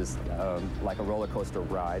ride, which is like a roller coaster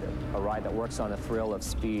ride, a ride that works on a thrill of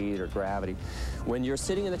speed or gravity, when you're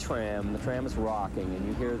sitting in the tram is rocking, and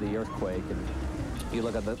you hear the earthquake, and you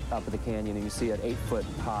look up at the canyon and you see an 8-foot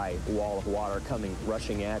high wall of water coming,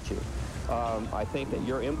 rushing at you. I think that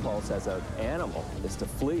your impulse as an animal is to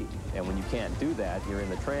flee, and when you can't do that, you're in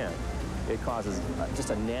the tram. It causes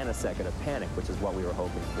just a nanosecond of panic, which is what we were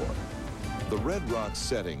hoping for. The Red Rock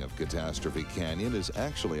setting of Catastrophe Canyon is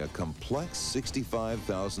actually a complex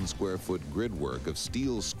 65,000 square foot grid work of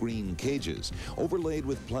steel screen cages overlaid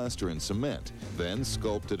with plaster and cement, then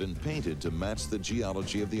sculpted and painted to match the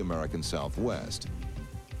geology of the American Southwest.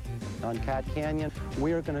 On Cat Canyon,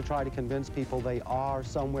 we're going to try to convince people they are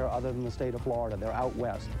somewhere other than the state of Florida. They're out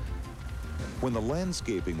west. When the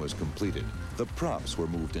landscaping was completed, the props were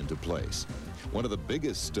moved into place. One of the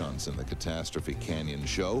biggest stunts in the Catastrophe Canyon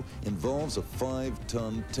show involves a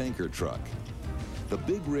 5-ton tanker truck. The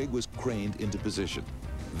big rig was craned into position,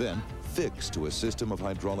 then fixed to a system of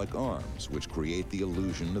hydraulic arms, which create the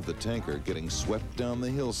illusion of the tanker getting swept down the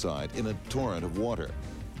hillside in a torrent of water.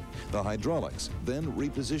 The hydraulics then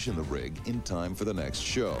reposition the rig in time for the next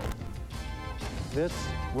show. This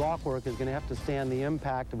rock work is going to have to stand the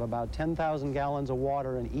impact of about 10,000 gallons of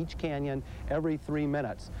water in each canyon every 3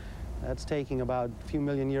 minutes. That's taking about a few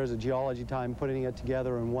million years of geology time putting it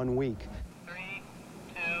together in 1 week. 3,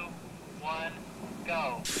 2, 1,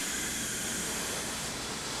 go.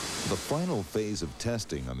 The final phase of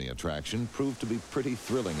testing on the attraction proved to be pretty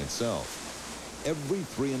thrilling itself. Every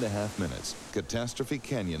 3.5 minutes, Catastrophe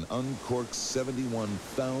Canyon uncorks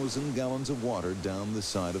 71,000 gallons of water down the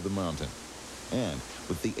side of the mountain. And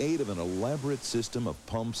with the aid of an elaborate system of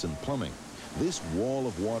pumps and plumbing, this wall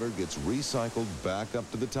of water gets recycled back up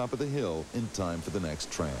to the top of the hill in time for the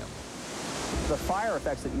next tram. The fire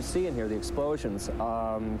effects that you see in here, the explosions,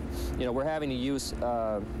 you know, we're having to use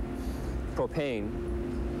propane.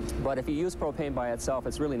 But if you use propane by itself,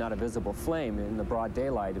 it's really not a visible flame. In the broad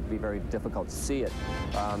daylight, it'd be very difficult to see it.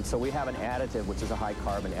 So we have an additive, which is a high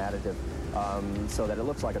carbon additive, so that it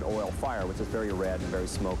looks like an oil fire, which is very red and very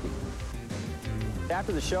smoky.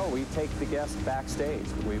 After the show, we take the guests backstage.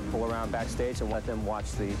 We pull around backstage and let them watch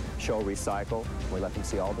the show recycle. We let them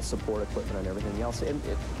see all the support equipment and everything else.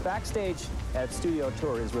 Backstage at Studio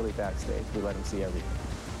Tour is really backstage. We let them see everything.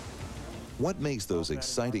 What makes those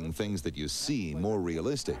exciting things that you see more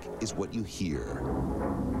realistic is what you hear.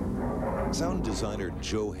 Sound designer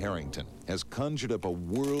Joe Harrington has conjured up a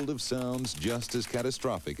world of sounds just as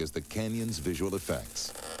catastrophic as the canyon's visual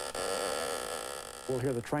effects. We'll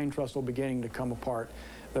hear the train trestle beginning to come apart,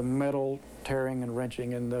 the metal tearing and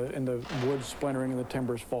wrenching, and the wood splintering and the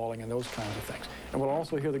timbers falling and those kinds of things. And we'll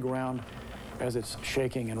also hear the ground as it's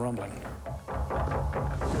shaking and rumbling.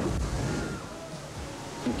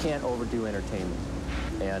 You can't overdo entertainment,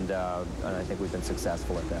 and I think we've been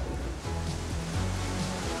successful at that.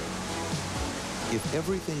 If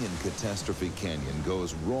everything in Catastrophe Canyon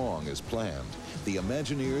goes wrong as planned, the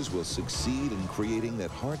Imagineers will succeed in creating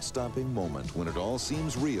that heart-stopping moment when it all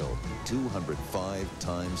seems real 205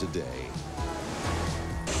 times a day.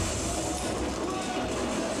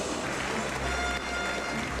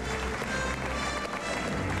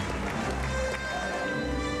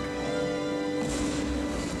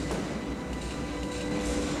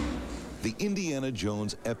 The Indiana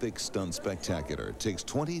Jones Epic Stunt Spectacular takes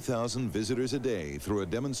 20,000 visitors a day through a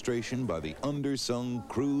demonstration by the undersung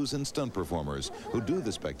crews and stunt performers who do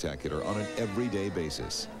the spectacular on an everyday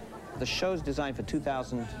basis. The show's designed for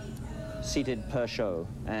 2,000 seated per show,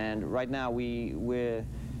 and right now we're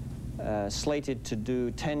slated to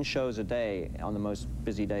do 10 shows a day on the most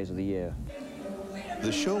busy days of the year.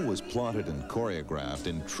 The show was plotted and choreographed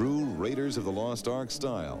in true Raiders of the Lost Ark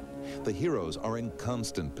style. The heroes are in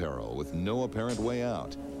constant peril with no apparent way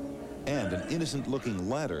out. And an innocent-looking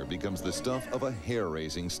ladder becomes the stuff of a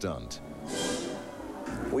hair-raising stunt.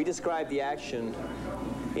 We describe the action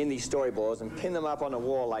in these storyboards and pin them up on a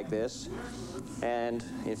wall like this. And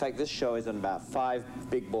in fact, this show is on about 5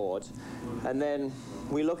 big boards. And then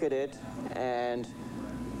we look at it and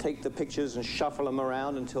take the pictures and shuffle them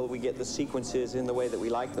around until we get the sequences in the way that we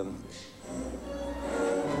like them.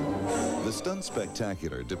 The Stunt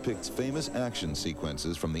Spectacular depicts famous action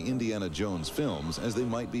sequences from the Indiana Jones films as they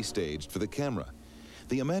might be staged for the camera.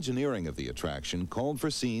 The Imagineering of the attraction called for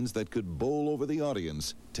scenes that could bowl over the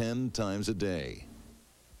audience 10 times a day.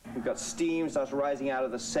 We've got steam starts rising out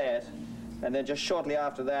of the set, and then just shortly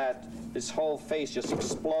after that, this whole face just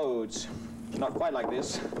explodes. Not quite like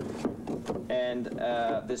this. And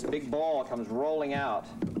this big ball comes rolling out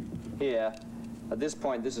here. At this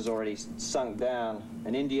point, this is already sunk down,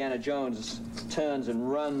 and Indiana Jones turns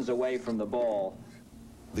and runs away from the ball.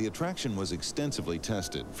 The attraction was extensively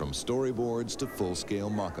tested, from storyboards to full-scale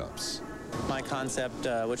mock-ups. My concept,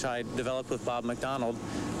 which I developed with Bob McDonald,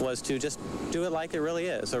 was to just do it like it really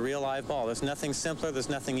is, a real live ball. There's nothing simpler, there's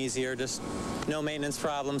nothing easier, just no maintenance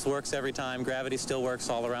problems, works every time. Gravity still works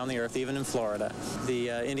all around the Earth, even in Florida.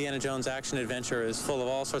 The Indiana Jones action adventure is full of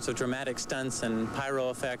all sorts of dramatic stunts and pyro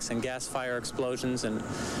effects and gas fire explosions and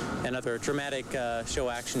other dramatic show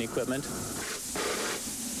action equipment.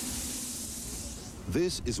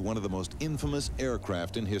 This is one of the most infamous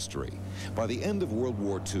aircraft in history. By the end of World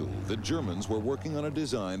War II, the Germans were working on a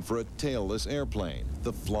design for a tailless airplane,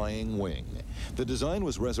 the Flying Wing. The design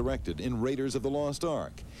was resurrected in Raiders of the Lost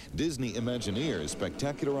Ark. Disney Imagineers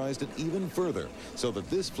spectacularized it even further so that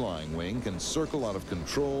this flying wing can circle out of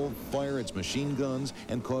control, fire its machine guns,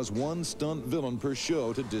 and cause one stunt villain per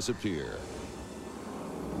show to disappear.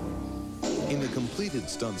 In the completed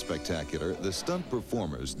Stunt Spectacular, the stunt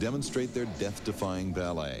performers demonstrate their death-defying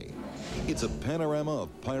ballet. It's a panorama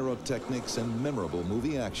of pyrotechnics and memorable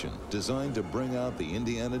movie action designed to bring out the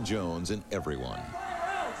Indiana Jones in everyone.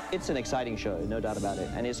 It's an exciting show, no doubt about it.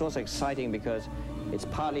 And it's also exciting because it's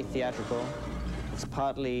partly theatrical, it's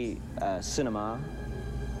partly cinema,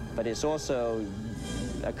 but it's also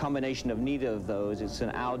a combination of neither of those. It's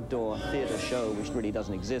an outdoor theater show which really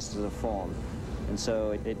doesn't exist as a form. And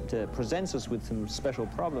so it presents us with some special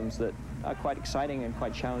problems that are quite exciting and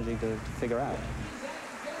quite challenging to figure out.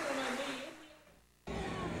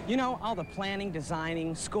 You know, all the planning,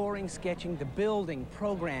 designing, scoring, sketching, the building,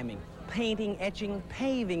 programming, painting, etching,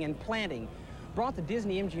 paving, and planting brought the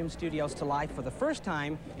Disney-MGM Studios to life for the first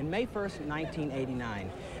time in May 1st,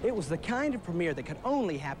 1989. It was the kind of premiere that could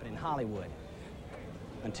only happen in Hollywood.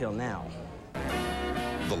 Until now.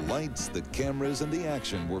 The lights, the cameras, and the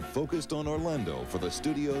action were focused on Orlando for the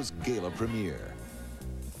studio's gala premiere.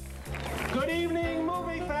 Good evening,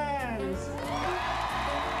 movie fans!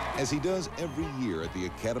 As he does every year at the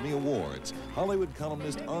Academy Awards, Hollywood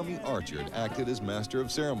columnist Army Archard acted as master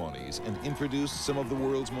of ceremonies and introduced some of the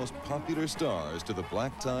world's most popular stars to the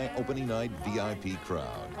black tie opening night VIP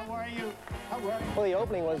crowd. How are you? Well, the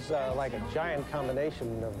opening was like a giant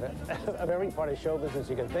combination of every part of show business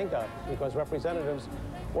you can think of, because representatives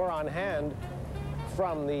were on hand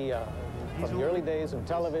from the early days of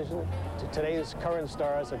television to today's current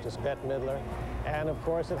stars such as Bette Midler. And of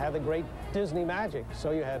course, it had the great Disney magic. So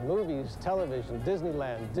you had movies, television,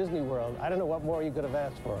 Disneyland, Disney World. I don't know what more you could have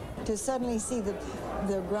asked for. To suddenly see the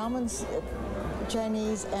Grauman's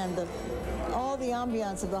Chinese and all the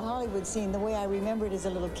ambiance of the Hollywood scene the way I remembered as a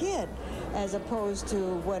little kid, as opposed to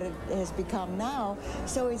what it has become now.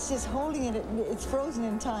 So it's just holding it, it's frozen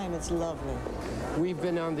in time. It's lovely. We've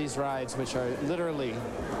been on these rides, which are literally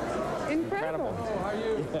incredible. Oh, how are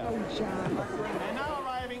you? Yeah. Oh, John. And now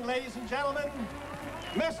arriving, ladies and gentlemen,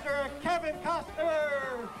 Mr. Kevin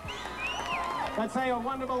Costner. Let's say a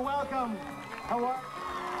wonderful welcome. How are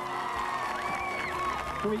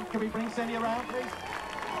Can we bring Cindy around, please?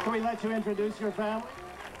 Can we let you introduce your family?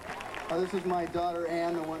 This is my daughter,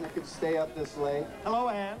 Ann, the one that could stay up this late. Hello,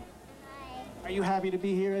 Ann. Hi. Are you happy to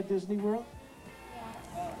be here at Disney World?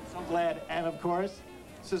 Yes. So glad. And, of course,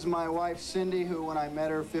 this is my wife, Cindy, who, when I met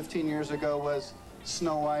her 15 years ago, was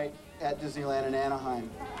Snow White at Disneyland in Anaheim.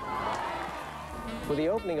 With the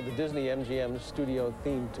opening of the Disney-MGM Studio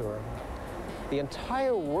theme tour, the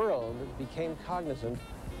entire world became cognizant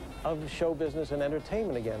of show business and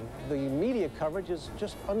entertainment again. The media coverage is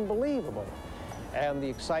just unbelievable. And the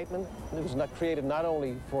excitement was created not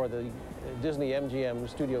only for the Disney-MGM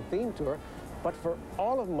Studio theme tour, but for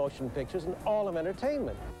all of motion pictures and all of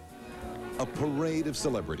entertainment. A parade of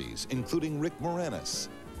celebrities, including Rick Moranis,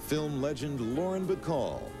 film legend Lauren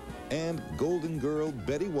Bacall, and Golden Girl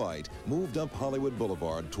Betty White moved up Hollywood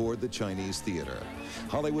Boulevard toward the Chinese theater.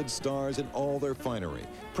 Hollywood stars in all their finery,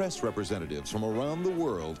 press representatives from around the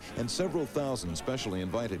world, and several thousand specially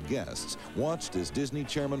invited guests watched as Disney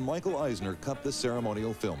chairman Michael Eisner cut the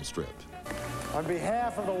ceremonial film strip. On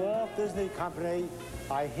behalf of the Walt Disney Company,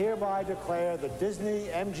 I hereby declare the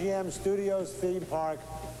Disney-MGM Studios theme park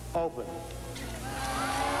open.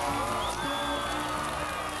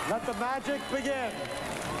 Let the magic begin.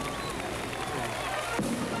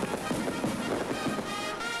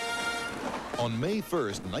 On May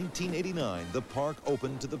 1st, 1989, the park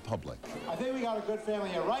opened to the public. I think we got a good family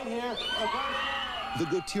here, right here. The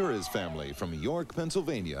Gutierrez family from York,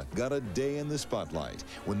 Pennsylvania got a day in the spotlight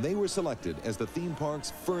when they were selected as the theme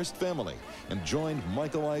park's first family and joined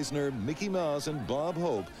Michael Eisner, Mickey Mouse, and Bob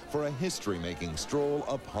Hope for a history-making stroll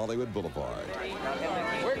up Hollywood Boulevard.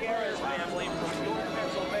 We're Gutierrez family from York,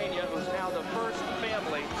 Pennsylvania, who's now the first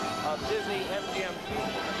family of Disney-MGM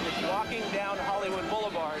Studios, is walking down Hollywood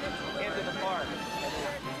Boulevard into the park.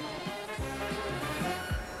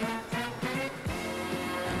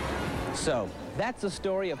 So, that's the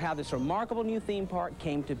story of how this remarkable new theme park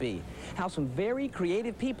came to be. How some very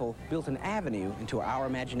creative people built an avenue into our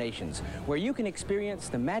imaginations, where you can experience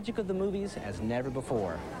the magic of the movies as never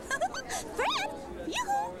before. Fred!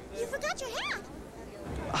 Yoo-hoo! You forgot your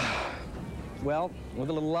hat! Well, with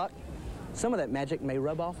a little luck, some of that magic may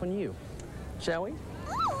rub off on you. Shall we?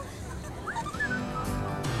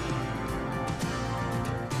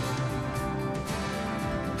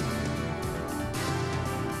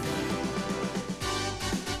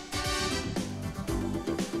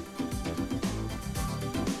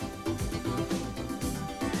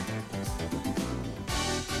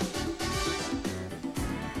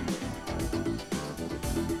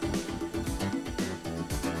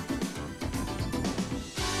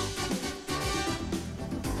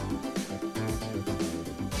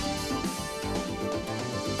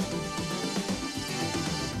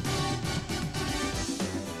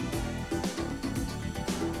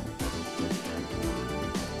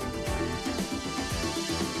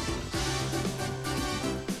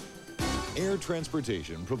 Air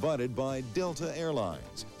transportation provided by Delta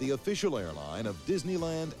Airlines, the official airline of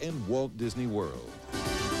Disneyland and Walt Disney World.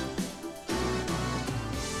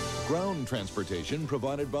 Ground transportation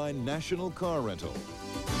provided by National Car Rental.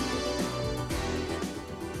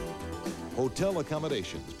 Hotel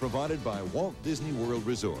accommodations provided by Walt Disney World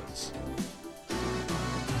Resorts.